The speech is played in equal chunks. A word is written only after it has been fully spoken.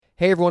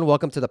Hey everyone,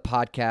 welcome to the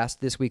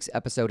podcast. This week's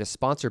episode is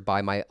sponsored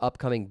by my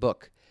upcoming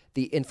book,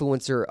 The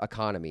Influencer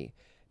Economy.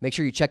 Make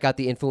sure you check out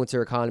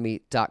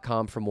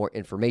theinfluencereconomy.com for more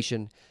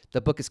information.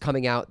 The book is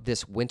coming out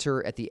this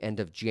winter at the end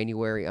of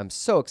January. I'm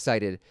so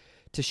excited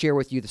to share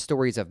with you the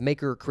stories of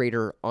maker,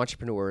 creator,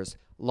 entrepreneurs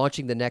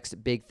launching the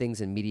next big things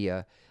in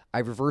media.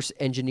 I've reverse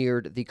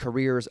engineered the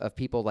careers of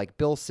people like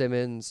Bill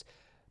Simmons,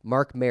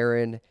 Mark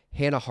Maron,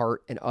 Hannah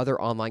Hart, and other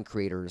online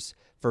creators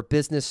for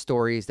business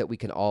stories that we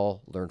can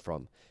all learn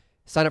from.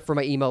 Sign up for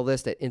my email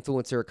list at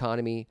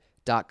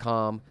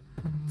influencereconomy.com.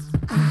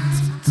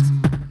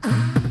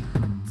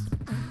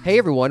 Hey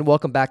everyone,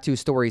 welcome back to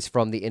Stories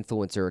from the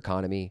Influencer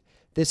Economy.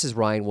 This is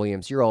Ryan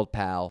Williams, your old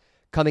pal,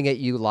 coming at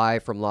you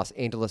live from Los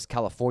Angeles,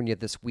 California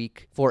this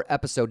week for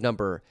episode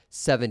number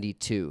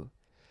 72.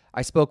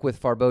 I spoke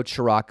with Farbod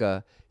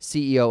Sharaka,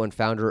 CEO and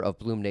founder of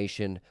Bloom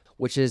Nation,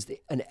 which is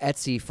an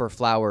Etsy for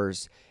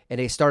flowers and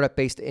a startup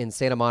based in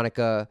Santa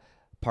Monica,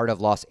 part of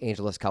Los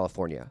Angeles,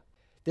 California.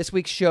 This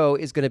week's show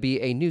is going to be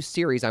a new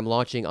series I'm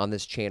launching on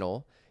this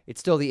channel. It's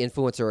still the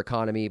Influencer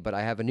Economy, but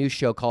I have a new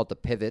show called The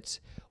Pivot,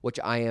 which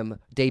I am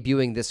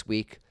debuting this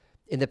week.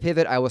 In The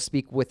Pivot, I will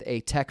speak with a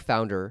tech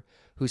founder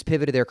who's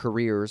pivoted their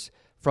careers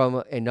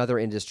from another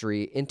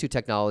industry into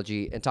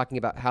technology and talking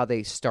about how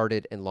they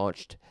started and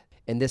launched.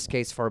 In this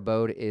case,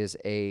 Farbod is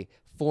a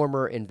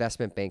former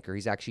investment banker.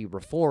 He's actually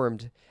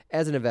reformed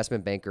as an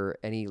investment banker,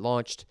 and he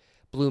launched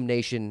Bloom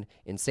Nation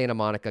in Santa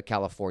Monica,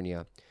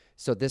 California.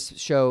 So this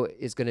show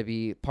is going to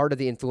be part of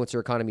the Influencer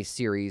Economy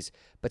series,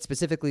 but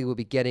specifically we'll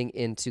be getting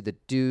into the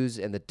do's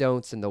and the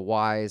don'ts and the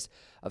whys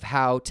of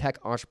how tech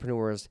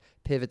entrepreneurs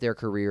pivot their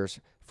careers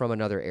from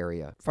another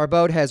area.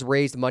 Farbod has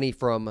raised money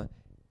from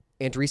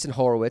Andreessen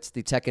Horowitz,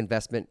 the tech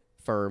investment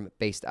firm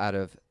based out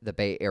of the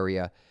Bay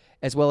Area,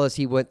 as well as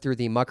he went through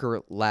the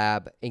Mucker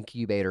Lab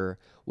Incubator,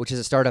 which is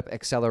a startup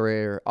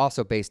accelerator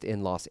also based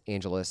in Los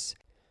Angeles.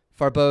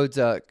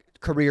 Farbod's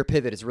career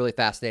pivot is really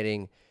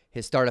fascinating.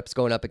 His startup's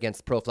going up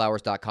against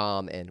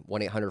proflowers.com and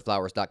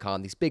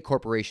 1-800-Flowers.com, these big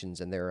corporations,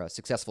 and they're a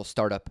successful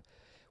startup,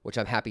 which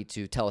I'm happy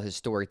to tell his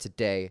story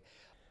today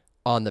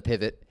on The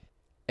Pivot.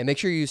 And make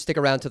sure you stick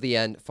around till the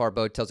end.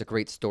 Farbod tells a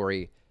great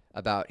story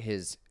about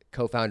his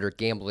co-founder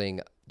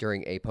gambling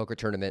during a poker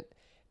tournament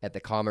at the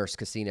Commerce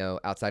Casino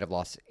outside of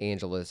Los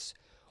Angeles,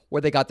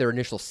 where they got their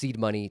initial seed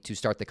money to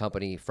start the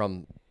company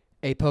from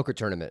a poker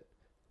tournament.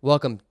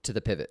 Welcome to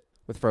The Pivot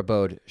with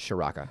Farbod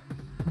Sharaka.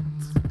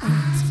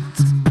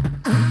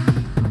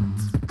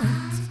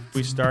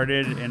 We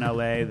started in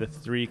LA. The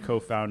three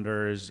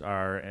co-founders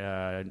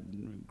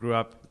grew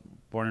up,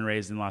 born and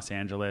raised in Los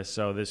Angeles,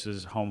 so this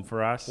is home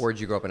for us. Where'd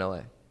you grow up in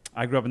LA?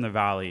 I grew up in the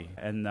Valley,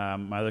 and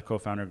my other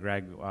co-founder,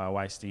 Greg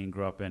Weinstein,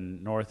 grew up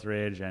in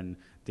Northridge, and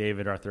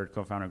David, our third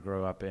co-founder,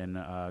 grew up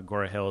in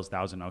Gora Hills,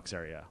 Thousand Oaks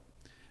area.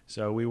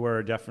 So we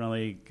were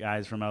definitely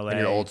guys from LA. And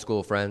your old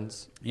school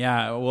friends?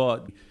 Yeah,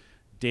 well,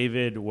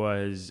 David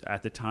was,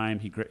 at the time,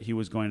 he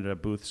was going to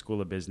Booth School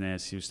of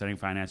Business. He was studying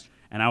finance.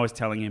 And I was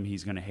telling him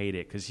he's going to hate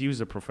it because he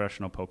was a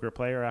professional poker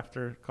player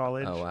after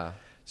college. Oh, wow.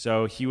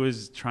 So he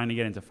was trying to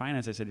get into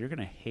finance. I said, you're going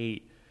to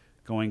hate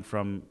going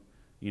from,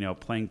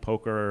 playing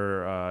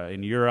poker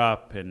in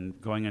Europe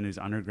and going on these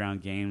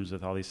underground games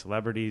with all these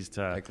celebrities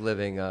to... Like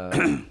living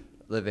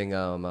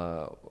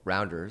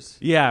Rounders.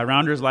 Yeah,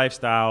 Rounders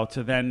lifestyle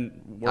to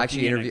then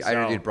working I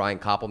interviewed Brian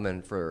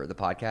Koppelman for the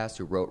podcast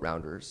who wrote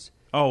Rounders.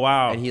 Oh,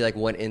 wow. And he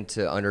went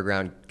into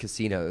underground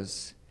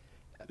casinos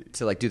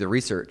to do the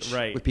research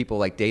with people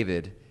like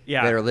David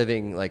that are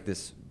living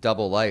this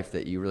double life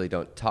that you really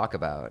don't talk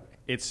about.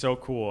 It's so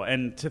cool.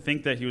 And to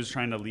think that he was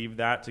trying to leave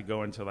that to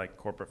go into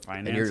corporate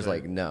finance. And you're just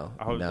no.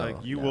 I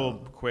was you will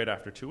quit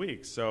after 2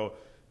 weeks. So,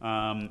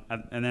 and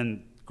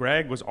then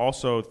Greg was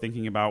also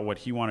thinking about what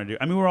he wanted to do.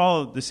 I mean, we're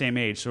all the same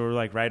age. So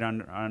we're right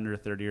under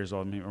 30 years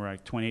old. I mean, we're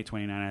 28,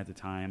 29 at the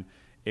time.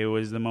 It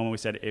was the moment we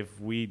said, if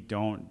we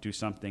don't do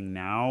something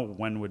now,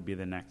 when would be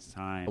the next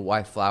time?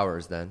 Why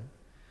flowers then?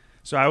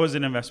 So I was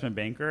an investment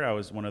banker. I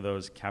was one of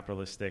those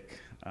capitalistic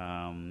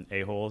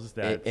a-holes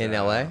that in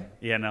LA.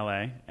 Yeah, in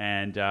LA,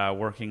 and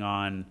working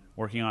on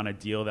a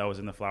deal that was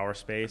in the flower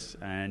space,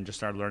 and just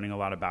started learning a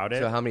lot about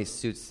it. So how many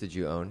suits did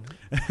you own?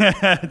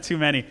 Too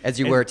many. As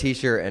you wear a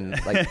T-shirt and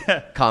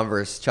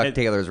Converse Chuck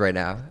Taylors right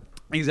now.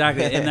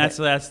 Exactly, and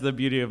that's the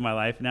beauty of my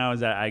life now is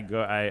that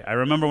I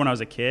remember when I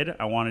was a kid,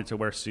 I wanted to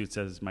wear suits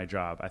as my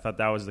job. I thought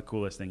that was the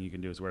coolest thing you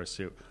can do is wear a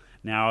suit.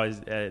 Now,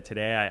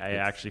 today, I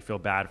actually feel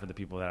bad for the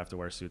people that have to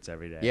wear suits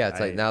every day. Yeah,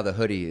 it's now the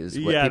hoodie is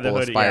what people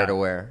aspire to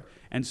wear.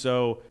 And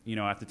so,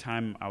 at the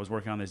time I was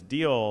working on this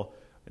deal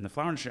in the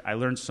flower industry, I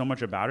learned so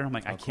much about it. I'm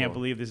I can't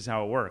believe this is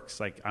how it works.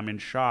 I'm in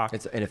shock.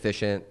 It's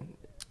inefficient.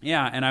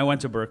 Yeah, and I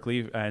went to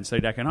Berkeley and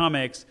studied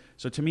economics.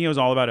 So to me, it was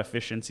all about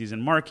efficiencies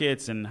in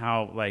markets and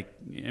how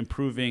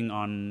improving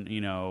on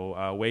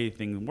way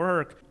things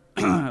work.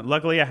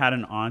 Luckily, I had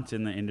an aunt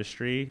in the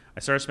industry. I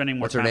started spending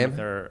more time with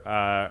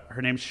her.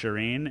 Her name's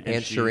Shireen.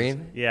 Aunt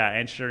Shireen? Yeah,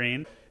 Aunt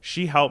Shireen.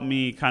 She helped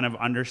me kind of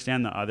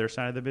understand the other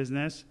side of the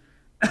business,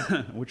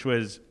 which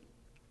was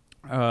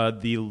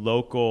the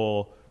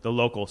local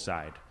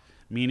side.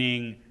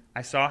 Meaning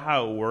I saw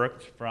how it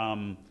worked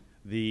from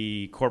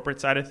the corporate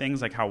side of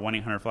things, like how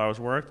 1-800-Flowers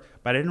worked,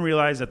 but I didn't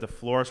realize that the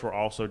florists were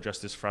also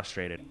just as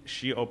frustrated.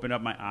 She opened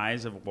up my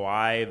eyes of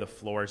why the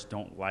florists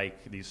don't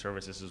like these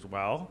services as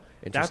well.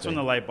 That's when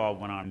the light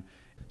bulb went on.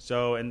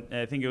 So, and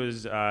I think it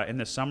was in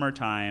the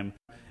summertime,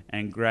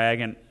 and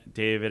Greg and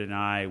David and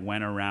I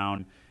went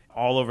around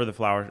all over the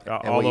flower,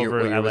 all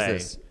over LA. Was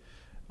this?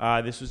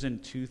 This was in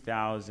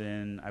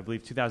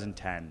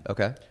 2010.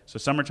 Okay. So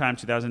summertime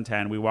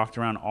 2010, we walked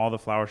around all the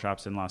flower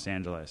shops in Los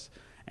Angeles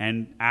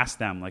and asked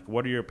them, like,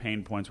 what are your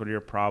pain points? What are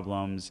your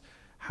problems?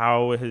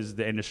 How has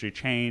the industry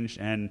changed?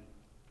 And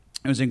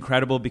it was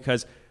incredible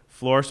because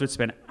florists would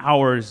spend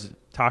hours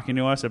talking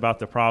to us about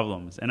the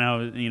problems.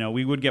 And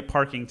we would get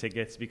parking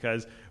tickets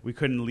because we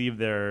couldn't leave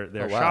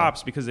their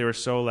shops because they were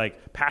so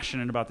like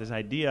passionate about this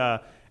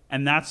idea.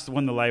 And that's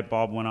when the light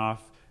bulb went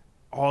off.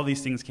 All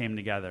these things came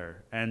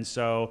together. And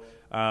so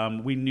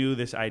we knew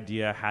this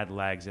idea had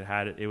legs.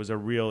 It was a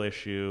real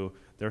issue.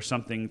 There's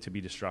something to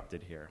be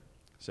disrupted here.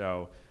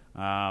 So,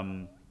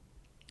 and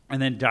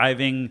then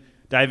diving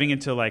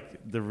into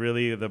like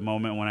the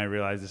moment when I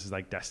realized this is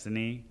like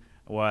destiny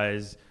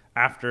was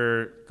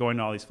after going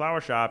to all these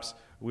flower shops,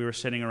 we were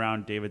sitting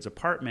around David's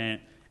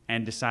apartment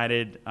and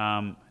decided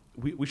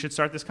we should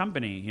start this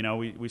company.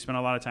 We spent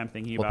a lot of time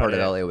thinking about it. What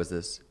part of LA was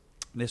this?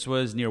 This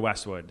was near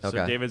Westwood. Okay.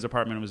 So David's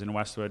apartment was in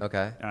Westwood.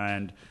 Okay.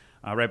 And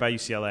right by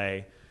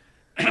UCLA.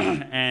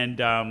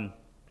 And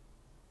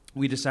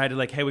we decided,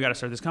 like, hey, we got to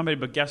start this company.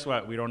 But guess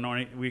what? We don't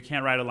know we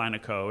can't write a line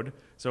of code.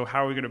 So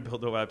how are we going to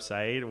build a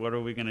website? What are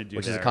we going to do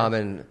Which there? is a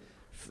common,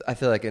 I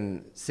feel like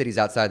in cities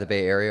outside the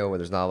Bay Area where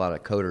there's not a lot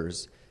of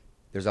coders,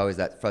 there's always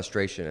that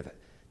frustration of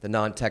the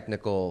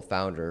non-technical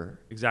founder.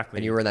 Exactly.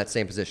 And you were in that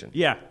same position.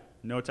 Yeah.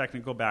 No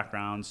technical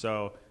background.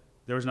 So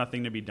there was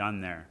nothing to be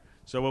done there.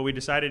 So what we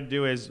decided to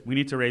do is we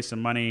need to raise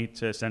some money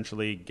to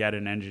essentially get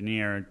an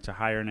engineer, to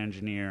hire an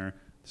engineer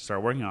to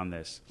start working on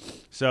this.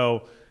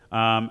 So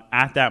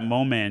at that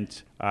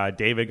moment,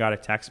 David got a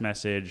text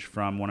message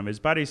from one of his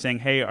buddies saying,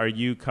 hey, are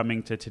you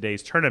coming to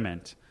today's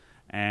tournament?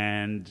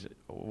 And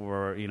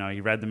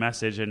he read the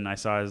message and I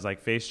saw his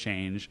like face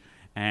change.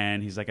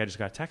 And he's like, I just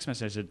got a text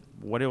message. I said,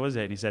 what was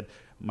it? And he said,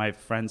 my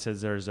friend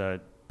says there's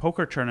a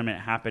poker tournament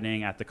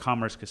happening at the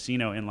Commerce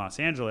Casino in Los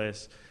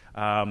Angeles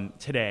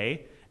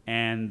today.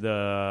 And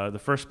the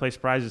first place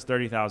prize is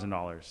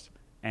 $30,000.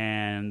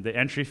 And the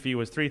entry fee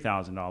was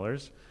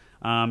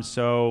 $3,000.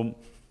 So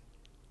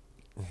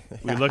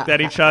we looked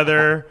at each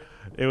other.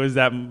 It was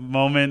that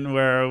moment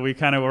where we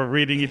kind of were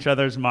reading each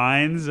other's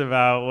minds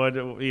about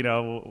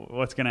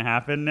what's going to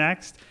happen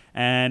next.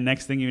 And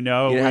next thing you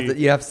know, you don't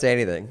have to say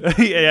anything.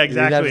 Yeah, exactly. You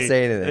don't have to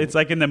say anything. It's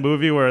like in the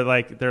movie where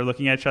like they're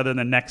looking at each other, and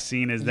the next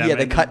scene is them. Yeah,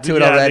 they cut to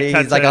it already.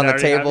 He's like on the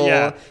table,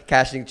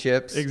 cashing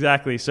chips.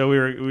 Exactly. So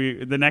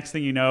the next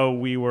thing you know,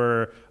 we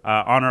were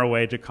on our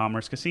way to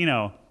Commerce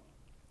Casino,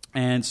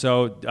 and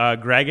so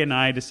Greg and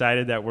I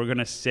decided that we're going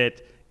to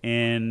sit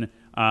in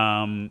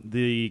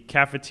the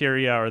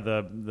cafeteria or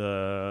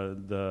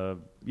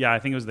I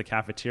think it was the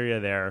cafeteria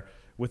there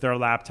with our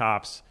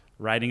laptops,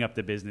 writing up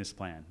the business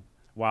plan,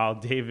 while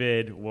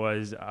David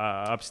was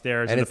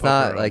upstairs. And in it's the poker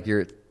not room. like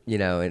you're,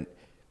 in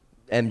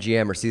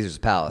MGM or Caesar's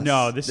Palace.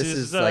 No, this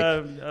is like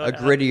a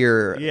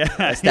grittier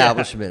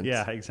establishment.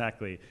 Yeah,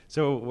 exactly.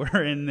 So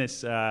we're in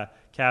this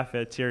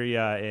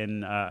cafeteria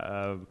in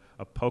a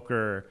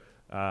poker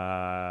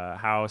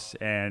house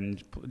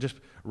and just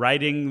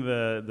writing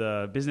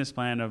the business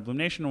plan of Bloom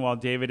Nation while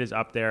David is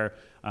up there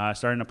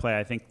starting to play.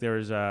 I think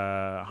there's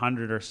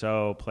 100 or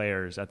so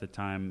players at the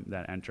time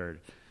that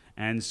entered.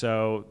 And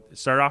so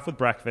start off with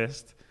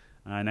breakfast.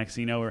 Next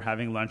thing you know, we're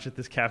having lunch at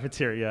this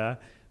cafeteria.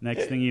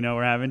 Next thing you know,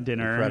 we're having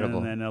dinner. Incredible.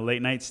 And then a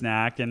late night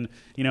snack. And,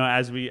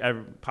 as we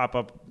pop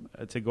up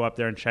to go up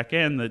there and check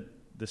in,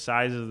 the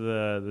size of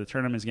the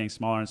tournament is getting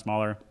smaller and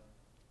smaller.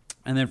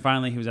 And then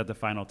finally he was at the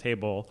final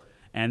table.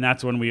 And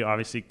that's when we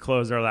obviously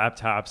closed our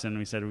laptops and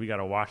we said, we got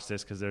to watch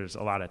this because there's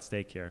a lot at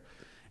stake here.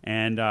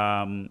 And,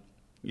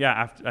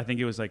 after, I think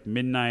it was like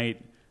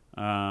midnight,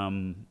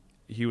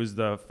 he was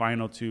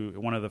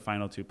one of the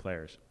final two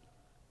players.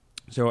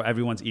 So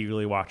everyone's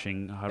eagerly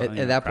watching.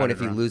 At that point, if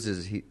he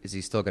loses, is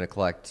he still going to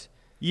collect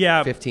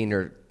 15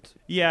 or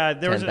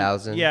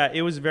 10,000? Yeah,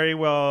 it was very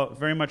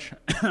much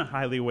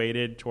highly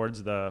weighted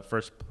towards the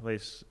first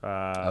place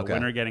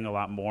winner getting a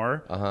lot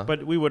more. Uh-huh.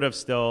 But we would have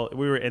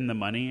we were in the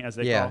money, as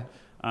they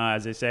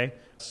say.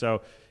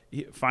 So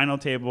final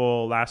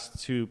table,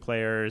 last two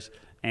players,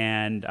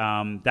 and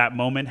that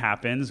moment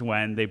happens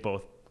when they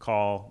both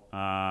call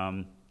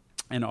an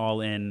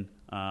all-in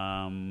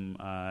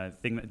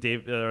thing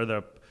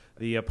that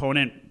the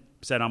opponent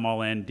said, I'm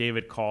all in.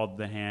 David called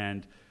the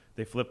hand.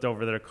 They flipped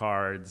over their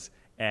cards,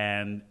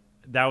 and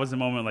that was the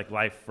moment like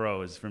life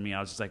froze for me. I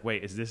was just like,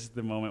 wait, is this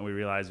the moment we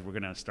realize we're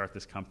going to start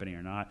this company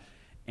or not?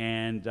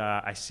 And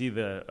I see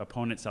the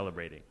opponent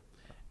celebrating.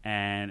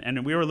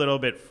 And we were a little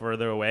bit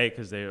further away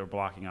because they were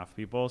blocking off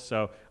people,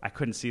 so I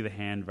couldn't see the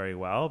hand very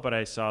well, but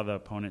I saw the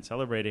opponent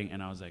celebrating,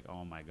 and I was like,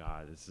 oh my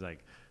God, this is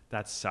like,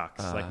 that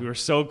sucks. Like we were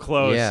so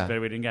close,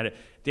 but we didn't get it.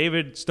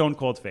 David, stone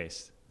cold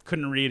faced.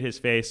 couldn't read his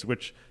face,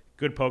 which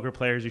good poker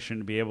players, you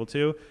shouldn't be able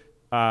to.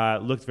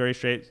 Looked very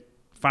straight.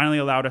 Finally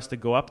allowed us to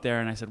go up there,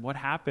 and I said, "What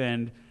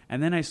happened?"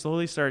 And then I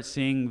slowly start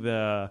seeing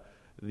the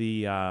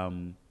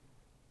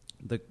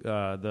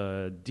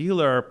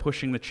dealer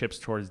pushing the chips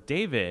towards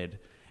David,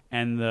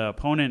 and the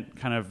opponent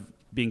kind of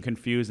being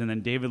confused. And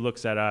then David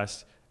looks at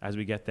us as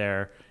we get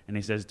there, and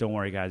he says, "Don't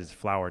worry, guys, it's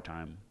flower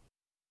time."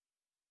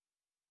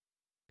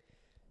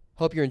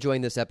 Hope you're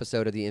enjoying this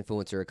episode of the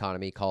Influencer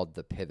Economy called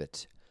The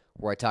Pivot,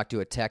 where I talk to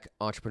a tech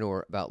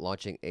entrepreneur about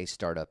launching a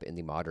startup in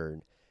the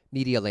modern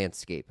media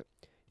landscape.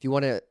 If you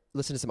want to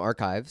listen to some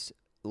archives,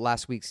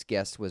 last week's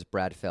guest was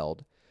Brad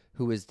Feld,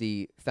 who is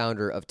the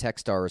founder of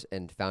Techstars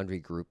and Foundry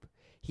Group.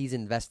 He's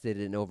invested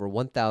in over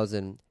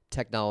 1,000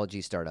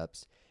 technology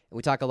startups. And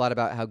we talk a lot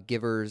about how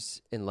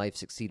givers in life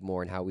succeed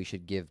more and how we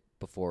should give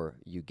before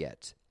you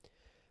get.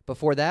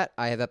 Before that,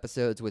 I have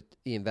episodes with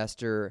the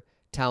investor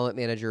talent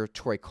manager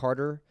Troy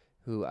Carter,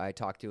 who I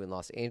talked to in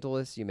Los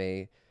Angeles. You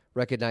may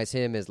recognize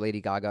him as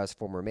Lady Gaga's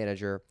former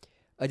manager.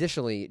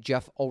 Additionally,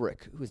 Jeff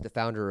Ulrich, who's the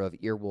founder of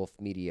Earwolf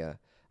Media.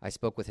 I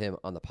spoke with him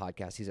on the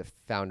podcast. He's a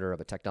founder of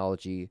a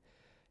technology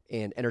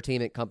and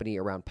entertainment company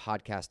around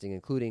podcasting,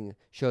 including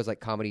shows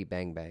like Comedy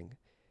Bang Bang.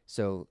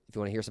 So if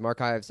you want to hear some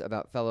archives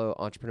about fellow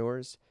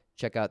entrepreneurs,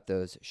 check out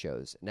those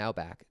shows. Now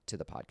back to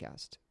the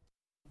podcast.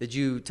 Did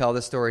you tell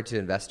this story to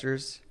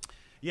investors?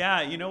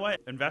 Yeah, you know what?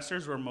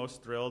 Investors were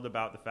most thrilled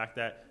about the fact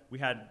that we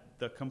had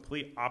the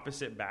complete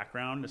opposite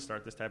background to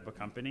start this type of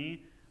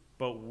company,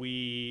 but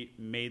we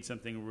made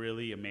something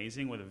really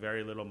amazing with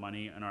very little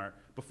money.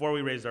 Before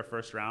we raised our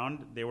first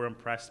round, they were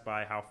impressed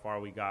by how far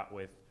we got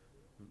with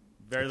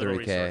very little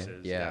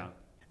resources. Yeah.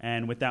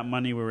 And with that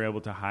money, we were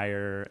able to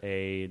hire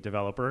a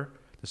developer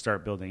to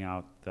start building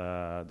out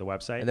the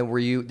website. And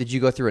then did you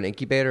go through an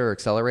incubator or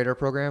accelerator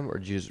program, or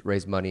did you just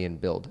raise money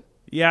and build?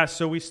 Yeah,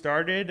 so we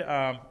started,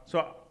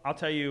 so I'll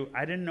tell you,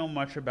 I didn't know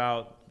much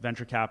about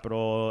venture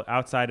capital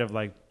outside of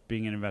like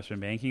being in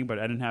investment banking, but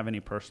I didn't have any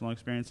personal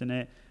experience in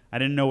it. I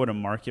didn't know what a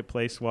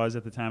marketplace was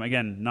at the time.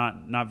 Again,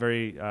 not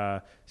very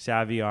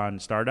savvy on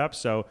startups.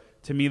 So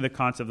to me, the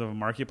concept of a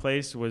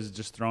marketplace was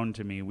just thrown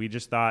to me. We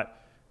just thought,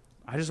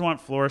 I just want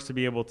florists to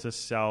be able to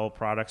sell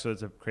products so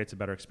it creates a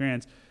better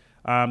experience.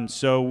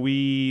 So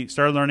we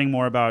started learning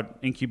more about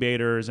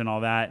incubators and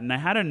all that. And I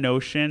had a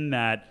notion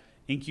that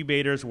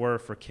incubators were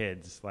for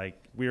kids. Like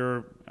we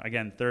were,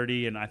 again,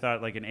 30, and I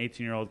thought like an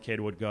 18-year-old kid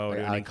would go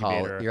to an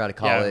incubator. You're out of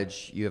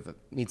college. Yeah. You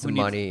need some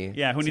money.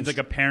 Yeah, who needs like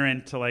a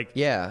parent to like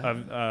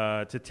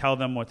to tell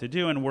them what to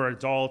do? And we're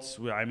adults.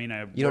 I mean,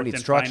 you don't need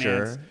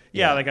structure. Finance.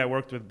 Yeah, like I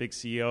worked with big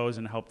CEOs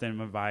and helped them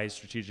advise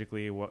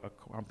strategically what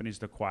companies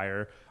to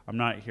acquire. I'm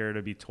not here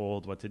to be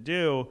told what to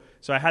do.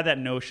 So I had that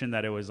notion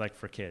that it was like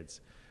for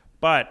kids.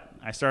 But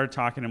I started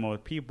talking to more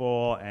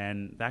people,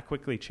 and that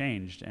quickly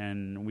changed.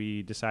 And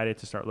we decided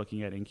to start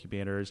looking at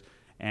incubators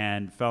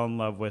and fell in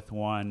love with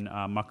one,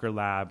 Mucker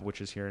Lab,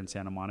 which is here in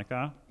Santa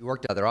Monica. You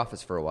worked at their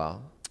office for a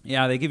while.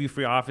 Yeah, they give you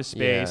free office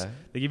space. Yeah.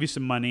 They give you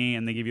some money,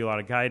 and they give you a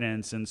lot of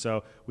guidance. And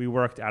so we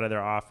worked out of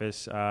their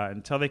office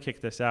until they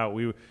kicked us out.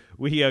 We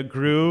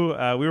grew.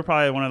 We were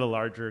probably one of the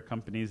larger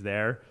companies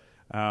there.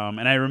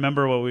 And I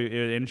remember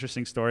an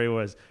interesting story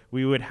was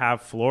we would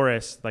have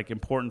florists, like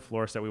important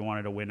florists that we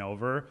wanted to win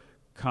over,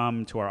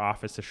 come to our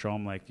office to show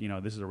them, like, you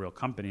know, this is a real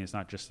company. It's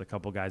not just a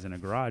couple guys in a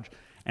garage.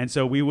 And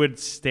so we would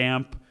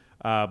stamp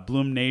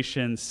Bloom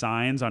Nation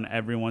signs on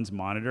everyone's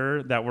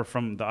monitor that were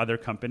from the other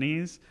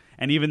companies.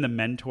 And even the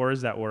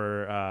mentors that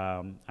were,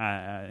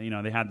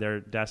 they had their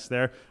desks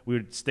there. We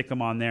would stick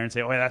them on there and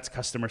say, oh, yeah, that's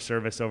customer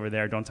service over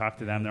there. Don't talk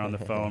to them. They're on the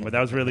phone. But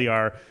that was really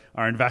our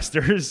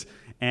investors.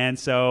 And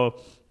so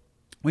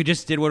we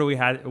just did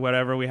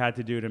whatever we had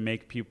to do to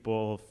make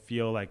people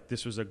feel like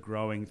this was a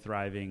growing,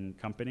 thriving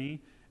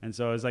company. And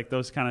so it's like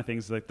those kind of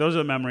things, like those are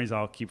the memories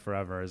I'll keep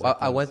forever. Well,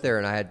 I went there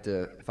and I had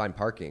to find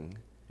parking.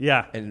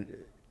 Yeah. And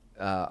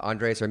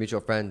Andres, our mutual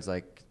friends,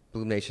 like,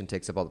 Bloom Nation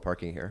takes up all the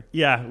parking here.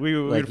 Yeah, we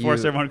would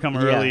force everyone to come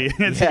early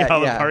and take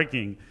all the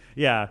parking.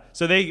 Yeah.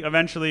 So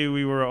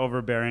we were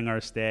overbearing our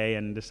stay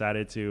and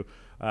decided to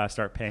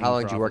start paying. How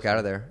long did you work out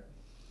of there?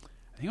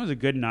 I think it was a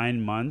good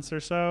 9 months or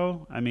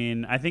so. I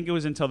mean, I think it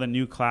was until the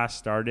new class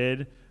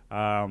started.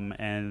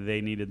 And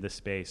they needed the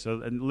space. So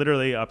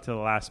literally up to the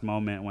last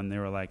moment when they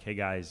were like, hey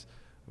guys,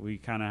 we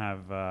kind of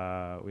have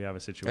a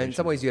situation. And in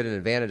some ways you had an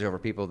advantage over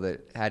people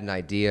that had an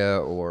idea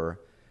or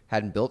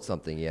hadn't built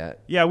something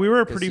yet. Yeah, we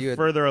were pretty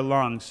further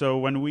along. So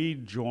when we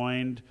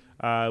joined,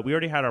 we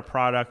already had our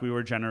product, we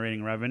were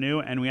generating revenue,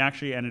 and we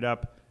actually ended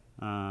up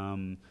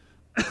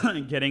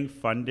getting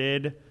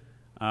funded,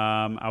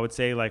 I would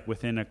say like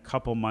within a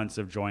couple months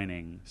of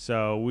joining.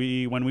 So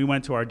when we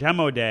went to our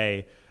demo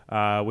day,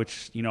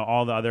 which, you know,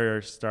 all the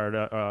other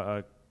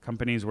startup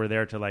companies were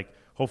there to like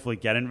hopefully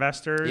get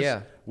investors.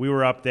 Yeah. We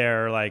were up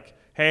there like,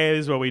 hey,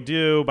 this is what we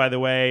do. By the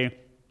way,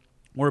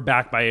 we're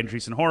backed by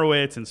Andreessen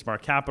Horowitz and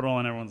Spark Capital,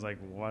 and everyone's like,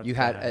 what? You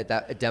had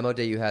at demo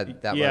day, you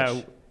had that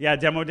much? Yeah,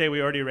 demo day,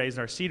 we already raised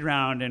our seed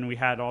round, and we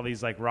had all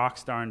these like rock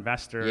star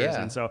investors.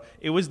 Yeah. And so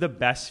it was the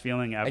best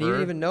feeling ever. And you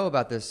didn't even know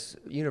about this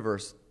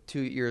universe 2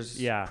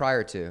 years Yeah.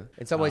 prior to.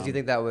 In some ways, do you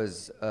think that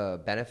was a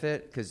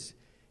benefit? Because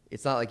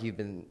it's not like you've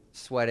been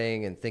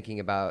sweating and thinking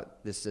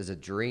about this as a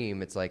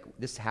dream. It's like,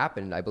 this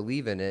happened. I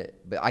believe in it,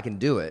 but I can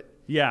do it.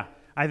 Yeah.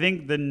 I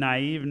think the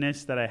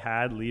naiveness that I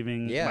had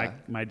leaving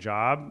my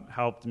job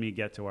helped me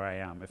get to where I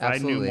am. If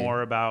Absolutely. I knew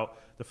more about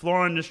the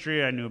floral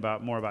industry, I knew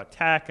more about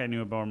tech, I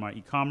knew about my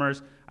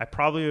e-commerce, I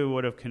probably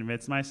would have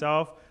convinced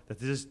myself that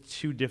this is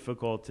too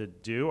difficult to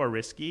do or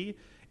risky.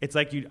 It's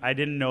like I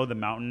didn't know the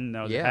mountain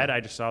that was ahead. I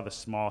just saw the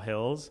small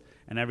hills.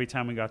 And every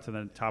time we got to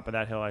the top of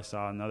that hill, I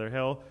saw another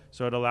hill.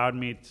 So it allowed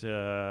me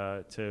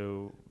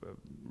to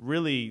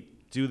really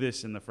do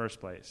this in the first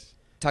place.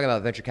 Talking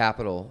about venture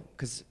capital,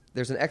 because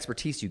there's an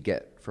expertise you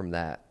get from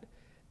that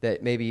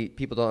maybe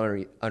people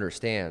don't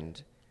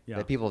understand.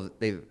 Yeah. That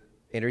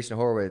Andreessen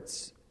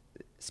Horowitz,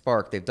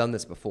 Spark, they've done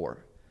this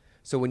before.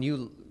 So when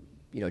you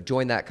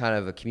join that kind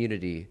of a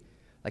community,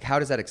 like how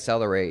does that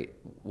accelerate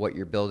what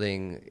you're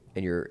building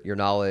and your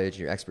knowledge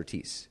and your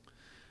expertise?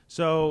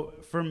 So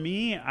for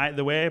me,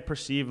 the way I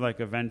perceive like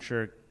the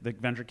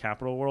venture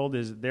capital world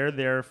is they're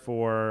there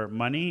for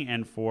money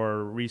and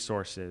for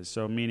resources.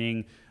 So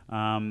meaning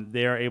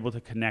they are able to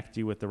connect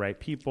you with the right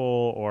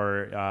people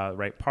or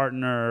right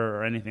partner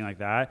or anything like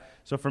that.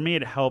 So for me,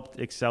 it helped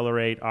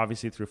accelerate,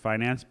 obviously through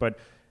finance. But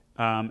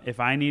if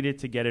I needed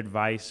to get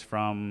advice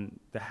from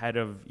the head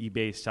of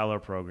eBay's seller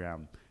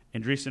program,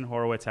 Andreessen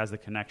Horowitz has the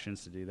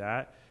connections to do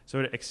that. So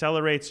it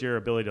accelerates your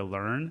ability to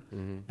learn.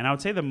 Mm-hmm. And I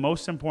would say the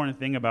most important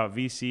thing about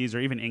VCs or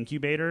even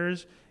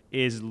incubators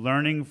is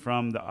learning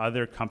from the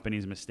other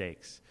company's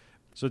mistakes.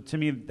 So to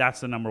me,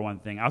 that's the number one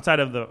thing. Outside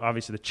of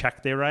obviously the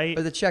check they write.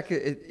 But the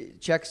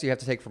checks you have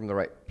to take from the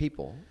right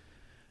people.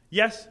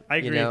 Yes, I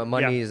agree.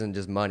 Money isn't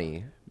just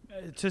money.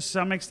 To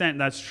some extent,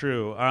 that's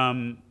true.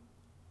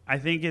 I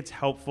think it's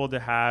helpful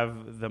to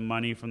have the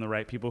money from the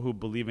right people who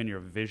believe in your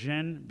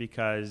vision,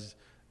 because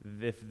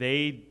if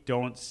they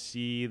don't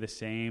see the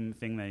same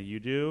thing that you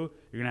do,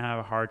 you're going to have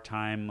a hard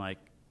time like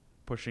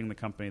pushing the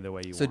company the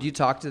way you want. So do you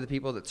talk to the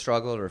people that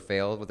struggled or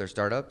failed with their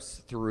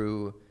startups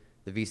through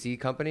the VC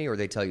company, or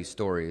they tell you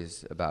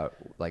stories about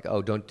like,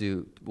 oh,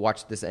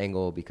 watch this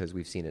angle because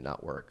we've seen it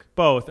not work?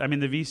 Both. I mean,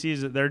 the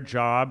VCs, their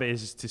job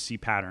is to see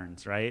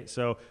patterns, right?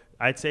 So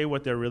I'd say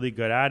what they're really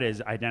good at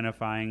is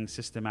identifying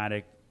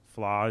systematic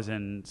flaws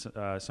in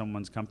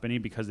someone's company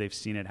because they've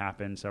seen it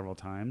happen several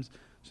times.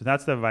 So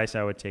that's the advice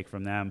I would take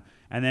from them.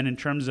 And then in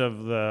terms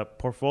of the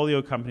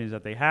portfolio companies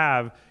that they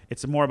have,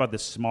 it's more about the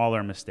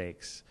smaller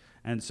mistakes.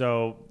 And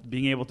so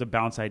being able to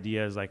bounce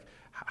ideas like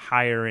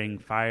hiring,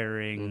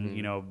 firing,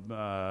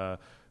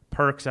 mm-hmm.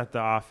 Perks at the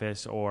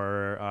office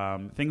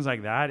or things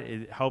like that,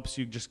 it helps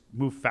you just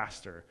move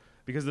faster.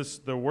 Because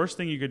the worst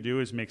thing you could do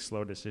is make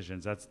slow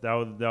decisions. That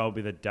will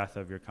be the death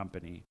of your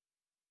company.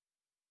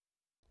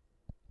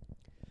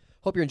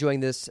 Hope you're enjoying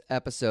this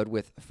episode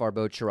with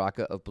Farbod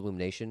Chiraka of Bloom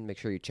Nation. Make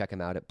sure you check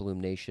him out at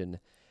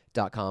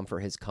bloomnation.com for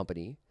his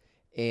company.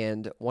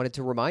 And wanted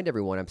to remind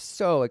everyone, I'm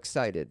so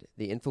excited.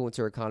 The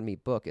Influencer Economy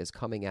book is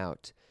coming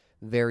out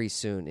very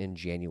soon in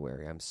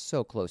January. I'm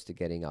so close to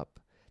getting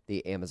up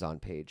the Amazon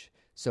page.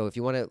 So if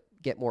you want to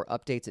get more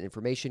updates and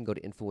information, go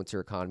to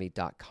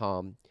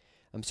influencereconomy.com.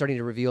 I'm starting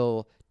to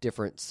reveal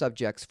different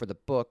subjects for the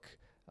book.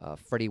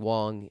 Freddie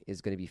Wong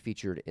is going to be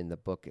featured in the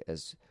book,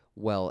 as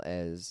well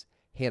as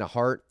Hannah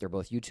Hart. They're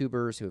both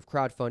YouTubers who have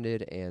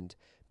crowdfunded and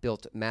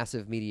built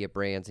massive media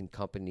brands and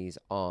companies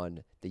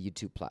on the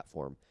YouTube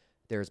platform.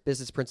 There's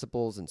business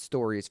principles and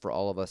stories for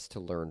all of us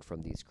to learn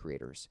from these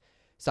creators.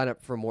 Sign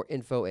up for more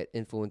info at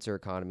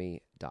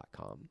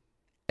influencereconomy.com.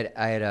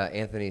 I had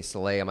Anthony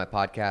Soleil on my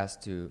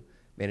podcast, who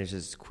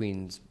manages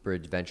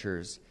Queensbridge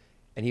Ventures,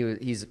 and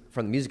he's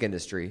from the music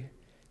industry.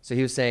 So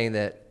he was saying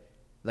that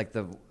like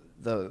the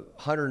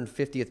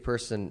 150th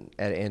person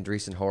at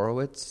Andreessen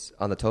Horowitz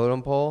on the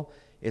totem pole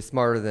is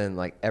smarter than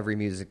like every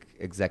music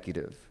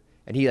executive.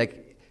 And he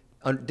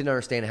didn't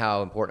understand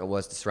how important it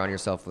was to surround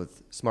yourself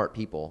with smart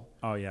people.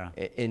 Oh, yeah.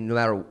 And no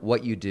matter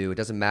what you do, it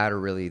doesn't matter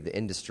really the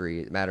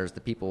industry. It matters the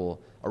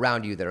people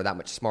around you that are that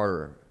much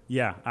smarter.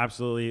 Yeah,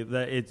 absolutely.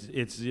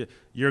 It's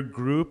your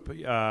group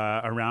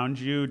around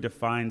you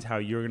defines how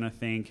you're going to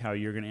think, how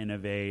you're going to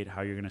innovate,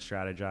 how you're going to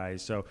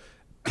strategize. So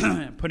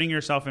putting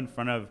yourself in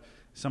front of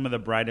some of the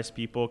brightest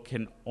people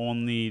can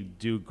only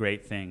do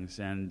great things.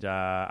 And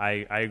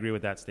I agree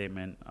with that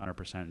statement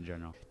 100% in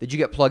general. Did you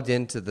get plugged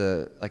into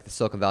the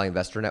Silicon Valley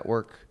Investor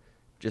Network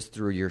just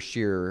through your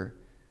sheer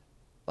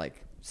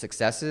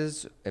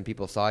successes, and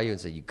people saw you and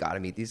said, you got to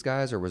meet these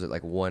guys? Or was it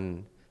like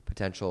one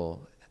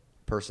potential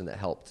person that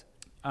helped?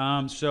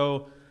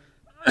 So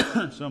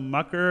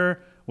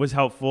Mucker was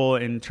helpful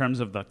in terms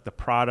of the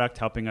product,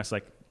 helping us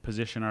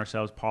position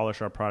ourselves,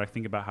 polish our product,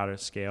 think about how to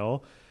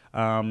scale.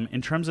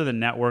 In terms of the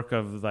network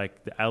of the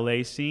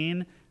LA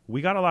scene,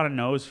 we got a lot of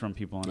no's from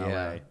people in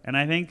LA. And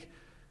I think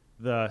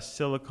the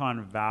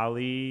Silicon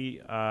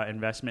Valley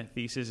investment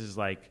thesis is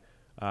I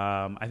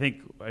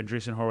think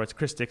Andreessen Horowitz,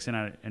 Chris Dixon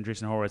at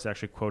Andreessen Horowitz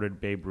actually quoted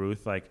Babe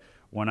Ruth,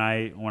 when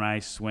I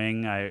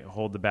swing, I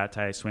hold the bat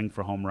tight, I swing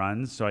for home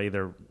runs. So I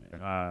either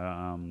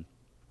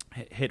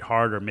hit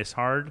hard or miss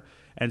hard.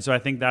 And so I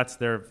think that's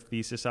their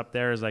thesis up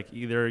there is like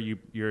either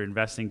you're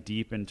investing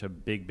deep into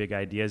big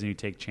ideas and you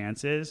take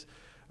chances,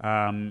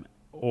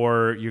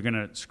 or you're going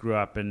to screw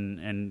up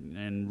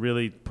and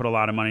really put a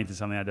lot of money into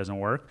something that doesn't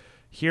work.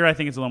 Here, I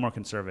think it's a little more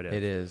conservative.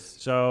 It is.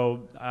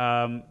 So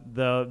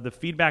the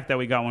feedback that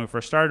we got when we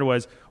first started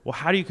was, well,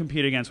 how do you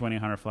compete against Winning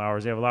 100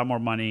 Flowers? They have a lot more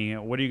money.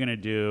 What are you going to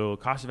do?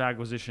 Cost of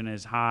acquisition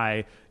is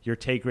high. Your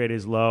take rate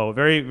is low.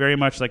 Very, very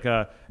much like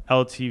a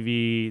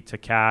LTV to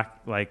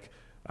CAC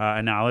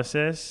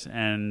analysis.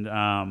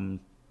 And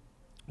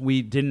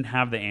we didn't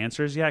have the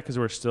answers yet because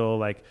we're still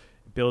like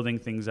building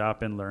things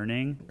up and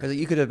learning. Because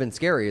you could have been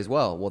scary as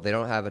well. Well, they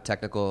don't have a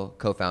technical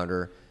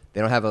co-founder.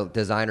 They don't have a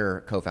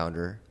designer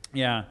co-founder.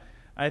 Yeah.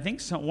 I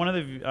think one of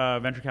the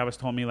venture capitalists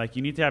told me like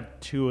you need to have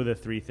two of the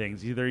three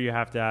things. Either you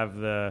have to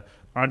have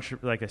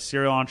like a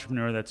serial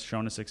entrepreneur that's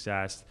shown a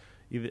success,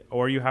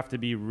 or you have to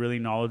be really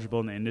knowledgeable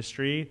in the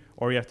industry,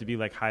 or you have to be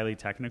like highly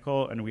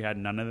technical. And we had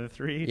none of the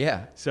three.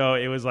 Yeah. So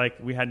it was like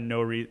we had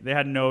they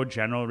had no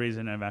general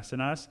reason to invest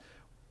in us.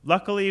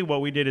 Luckily, what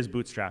we did is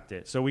bootstrapped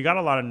it. So we got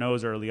a lot of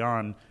no's early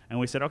on, and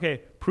we said,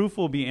 okay, proof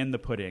will be in the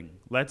pudding.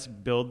 Let's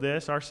build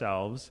this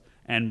ourselves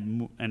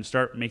and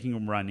start making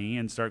them runny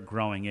and start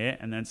growing it,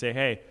 and then say,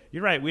 hey,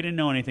 you're right, we didn't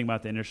know anything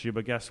about the industry,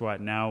 but guess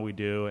what? Now we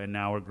do, and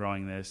now we're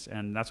growing this,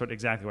 and that's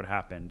exactly what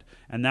happened.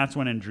 And that's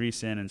when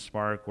Andreessen and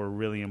Spark were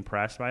really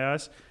impressed by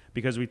us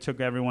because we took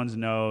everyone's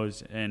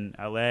nose in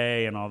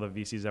LA and all the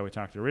VCs that we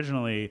talked to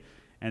originally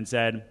and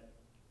said,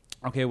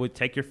 okay, we'll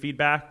take your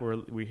feedback,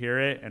 we hear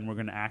it, and we're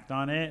going to act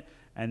on it.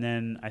 And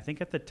then I think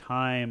at the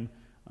time,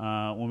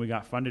 when we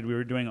got funded, we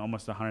were doing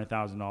almost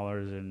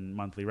 $100,000 in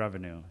monthly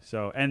revenue.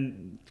 So,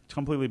 and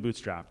completely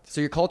bootstrapped.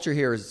 So your culture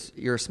here is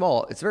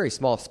it's a very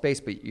small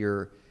space, but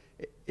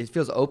it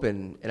feels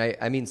open. And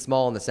I mean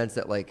small in the sense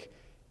that like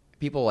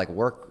people like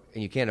work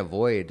and you can't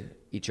avoid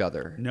each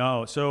other.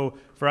 No. So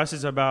for us,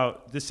 it's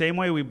about the same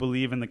way we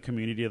believe in the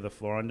community of the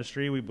floral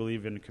industry. We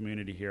believe in the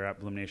community here at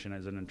Bloom Nation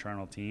as an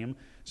internal team.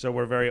 So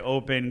we're very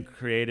open,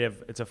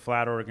 creative. It's a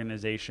flat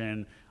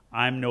organization.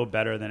 I'm no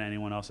better than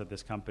anyone else at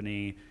this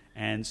company.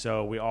 And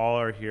so we all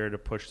are here to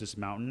push this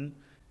mountain.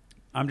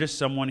 I'm just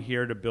someone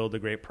here to build a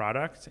great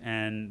product,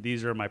 and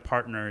these are my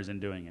partners in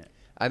doing it.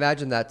 I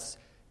imagine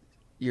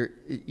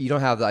you don't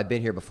have the I've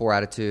been here before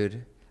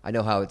attitude. I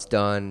know how it's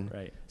done.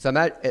 Right. So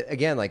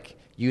again, like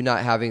you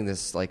not having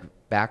this like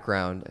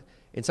background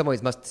in some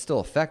ways must still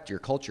affect your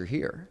culture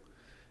here.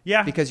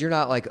 Yeah. Because you're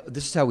not like,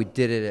 this is how we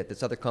did it at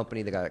this other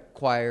company that got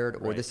acquired,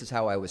 or right. This is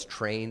how I was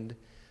trained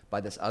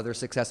by this other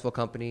successful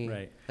company.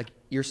 Right. Like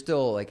you're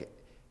still like,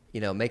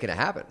 making it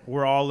happen.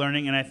 We're all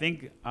learning, and I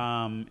think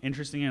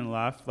interesting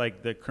enough,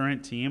 like the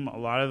current team, a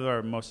lot of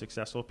our most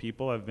successful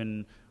people have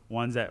been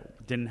ones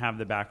that didn't have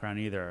the background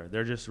either.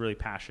 They're just really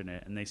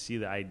passionate, and they see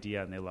the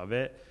idea and they love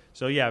it.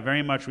 So yeah,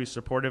 very much we're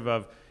supportive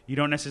of. You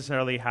don't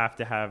necessarily have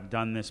to have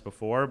done this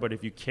before, but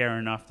if you care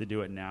enough to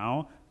do it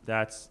now,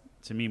 that's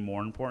to me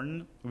more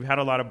important. We've had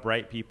a lot of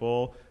bright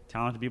people,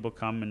 talented people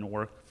come and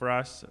work for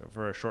us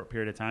for a short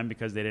period of time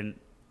because they didn't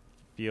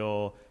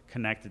feel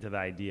connected to the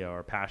idea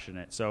or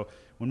passionate. So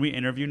when we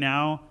interview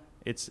now,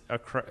 it's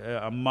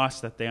a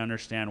must that they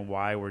understand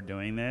why we're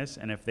doing this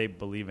and if they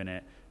believe in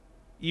it.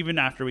 Even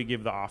after we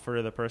give the offer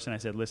to the person, I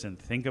said, listen,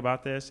 think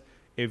about this.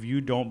 If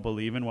you don't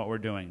believe in what we're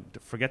doing,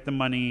 forget the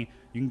money.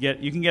 You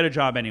can get a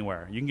job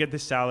anywhere. You can get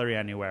this salary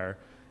anywhere.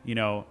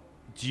 Do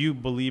you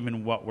believe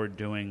in what we're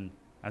doing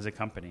as a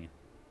company?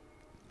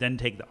 Then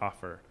take the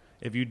offer.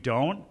 If you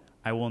don't,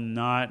 I will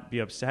not be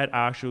upset.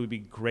 I actually would be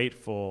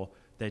grateful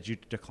that you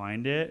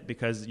declined it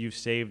because you've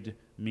saved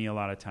me a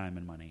lot of time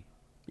and money.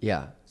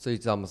 Yeah. So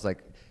it's almost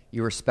like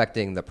you're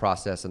respecting the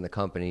process and the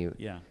company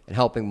yeah. and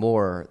helping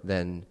more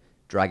than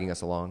dragging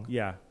us along.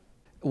 Yeah.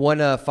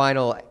 One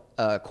final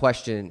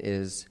question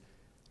is,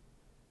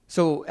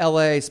 so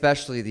LA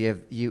especially,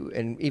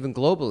 and even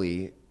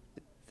globally,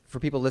 for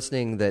people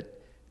listening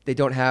that they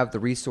don't have the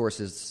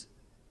resources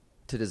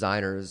to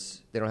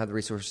designers, they don't have the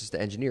resources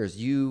to engineers,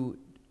 you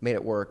made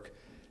it work.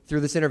 Through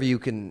this interview, you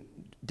can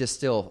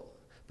distill,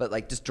 but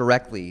like just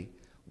directly,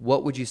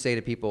 what would you say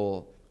to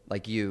people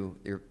like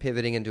you're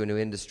pivoting into a new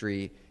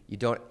industry,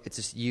 it's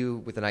just you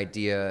with an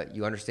idea,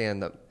 you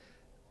understand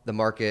the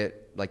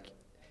market, like,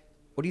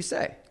 what do you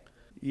say?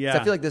 Yeah.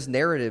 'Cause I feel like this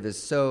narrative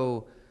is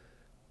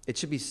it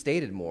should be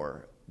stated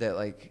more that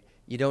like,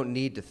 you don't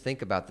need to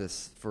think about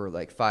this for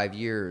like 5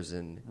 years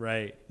and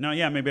right. No,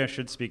 yeah, maybe I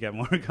should speak at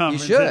more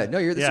conferences. You should. No,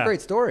 this is a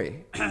great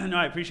story. No,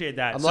 I appreciate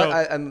that.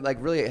 I'm like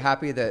really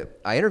happy that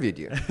I interviewed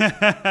you.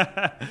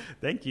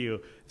 Thank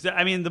you. So,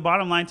 I mean, the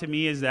bottom line to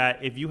me is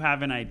that if you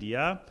have an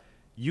idea,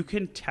 you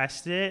can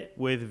test it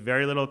with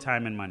very little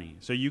time and money.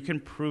 So you can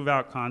prove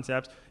out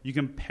concepts. You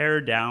can pare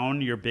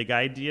down your big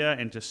idea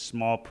into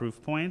small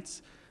proof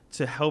points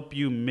to help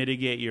you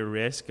mitigate your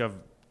risk of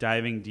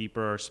diving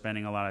deeper or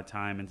spending a lot of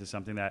time into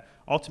something that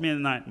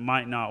ultimately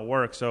might not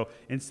work. So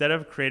instead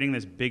of creating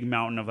this big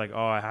mountain of like,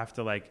 oh, I have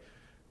to like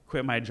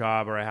quit my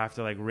job or I have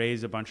to like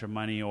raise a bunch of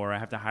money or I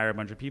have to hire a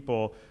bunch of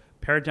people,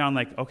 pare it down.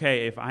 Like,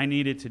 okay, if I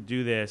needed to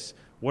do this,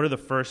 what are the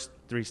first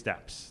 3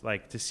 steps?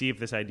 Like, to see if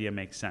this idea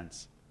makes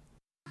sense.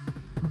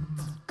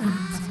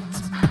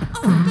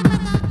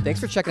 Thanks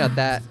for checking out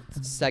that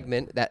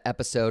segment, that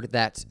episode,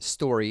 that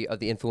story of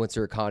the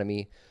influencer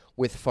economy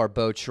with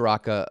Farbod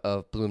Chiraka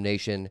of Bloom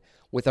Nation.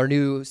 With our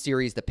new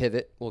series, The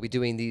Pivot, we'll be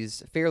doing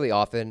these fairly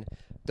often.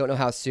 Don't know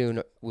how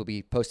soon we'll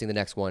be posting the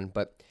next one,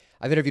 but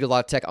I've interviewed a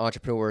lot of tech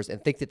entrepreneurs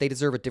and think that they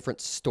deserve a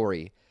different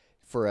story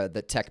for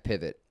the tech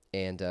pivot.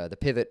 And the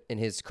pivot in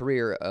his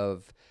career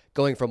of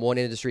going from one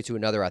industry to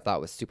another, I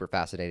thought was super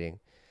fascinating,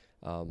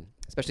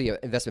 especially an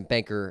investment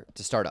banker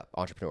to startup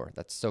entrepreneur.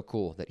 That's so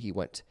cool that he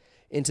went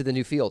into the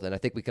new field, and I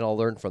think we can all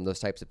learn from those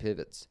types of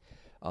pivots.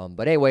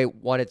 But anyway,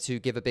 wanted to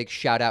give a big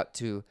shout out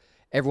to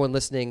everyone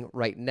listening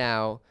right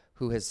now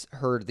who has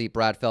heard the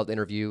Brad Feld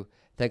interview.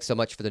 Thanks so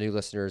much for the new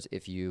listeners.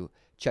 If you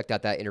checked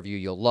out that interview,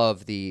 you'll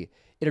love the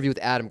interview with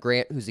Adam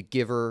Grant, who's a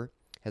giver,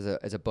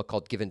 has a book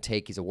called Give and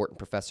Take. He's a Wharton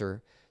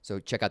professor. So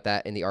check out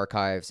that in the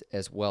archives,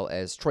 as well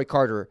as Troy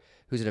Carter,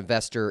 who's an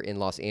investor in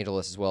Los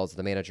Angeles, as well as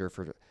the manager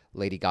for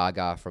Lady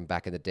Gaga from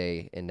back in the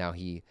day. And now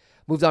he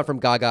moved on from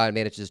Gaga and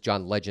manages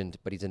John Legend,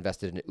 but he's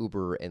invested in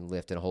Uber and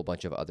Lyft and a whole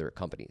bunch of other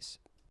companies.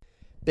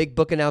 Big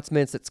book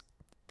announcements. It's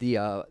the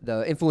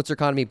Influencer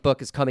Economy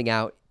book is coming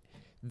out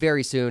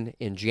very soon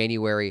in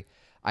January.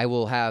 I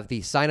will have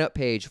the sign-up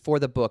page for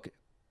the book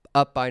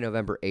up by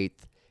November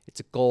 8th. It's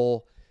a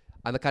goal.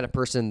 I'm the kind of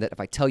person that if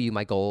I tell you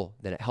my goal,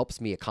 then it helps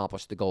me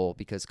accomplish the goal,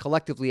 because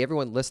collectively,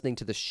 everyone listening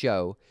to the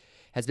show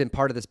has been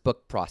part of this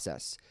book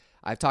process.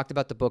 I've talked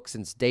about the book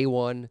since day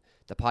one.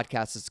 The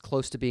podcast is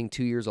close to being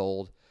 2 years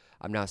old.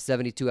 I'm now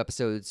 72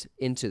 episodes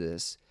into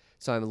this.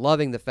 So I'm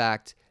loving the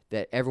fact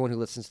that everyone who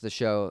listens to the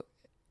show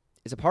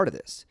is a part of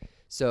this.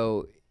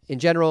 So in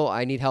general,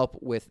 I need help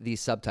with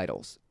these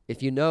subtitles.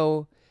 If you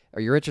know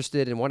or you're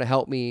interested and want to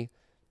help me,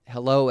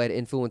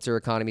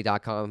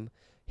 hello@influencereconomy.com.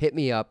 Hit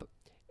me up,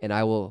 and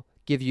I will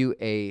give you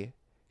a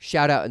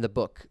shout out in the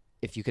book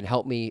if you can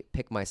help me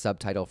pick my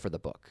subtitle for the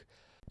book.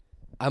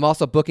 I'm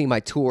also booking my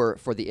tour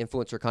for the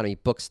Influencer Economy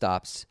book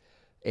stops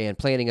and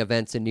planning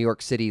events in New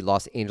York City,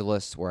 Los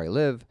Angeles, where I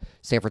live,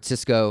 San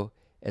Francisco,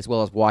 as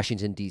well as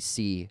Washington,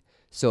 D.C.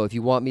 So if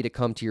you want me to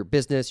come to your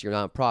business, your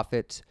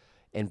nonprofit,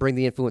 and bring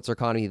the Influencer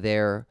Economy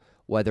there,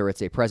 whether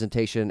it's a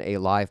presentation, a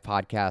live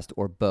podcast,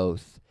 or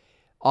both,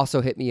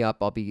 also hit me up.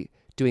 I'll be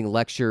doing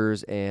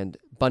lectures and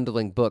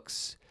bundling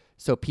books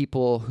so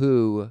people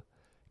who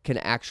can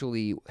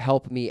actually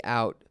help me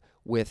out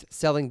with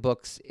selling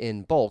books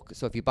in bulk.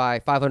 So if you buy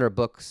 500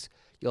 books,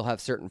 you'll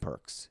have certain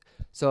perks.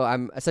 So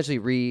I'm essentially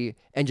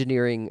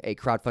re-engineering a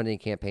crowdfunding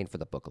campaign for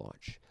the book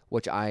launch,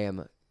 which I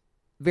am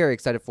very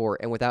excited for.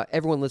 And without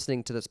everyone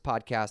listening to this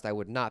podcast, I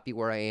would not be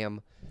where I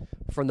am.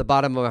 From the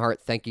bottom of my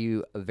heart, thank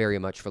you very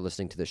much for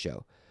listening to the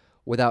show.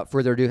 Without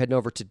further ado, heading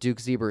over to Duke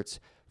Zeberts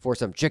for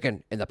some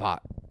chicken in the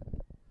pot.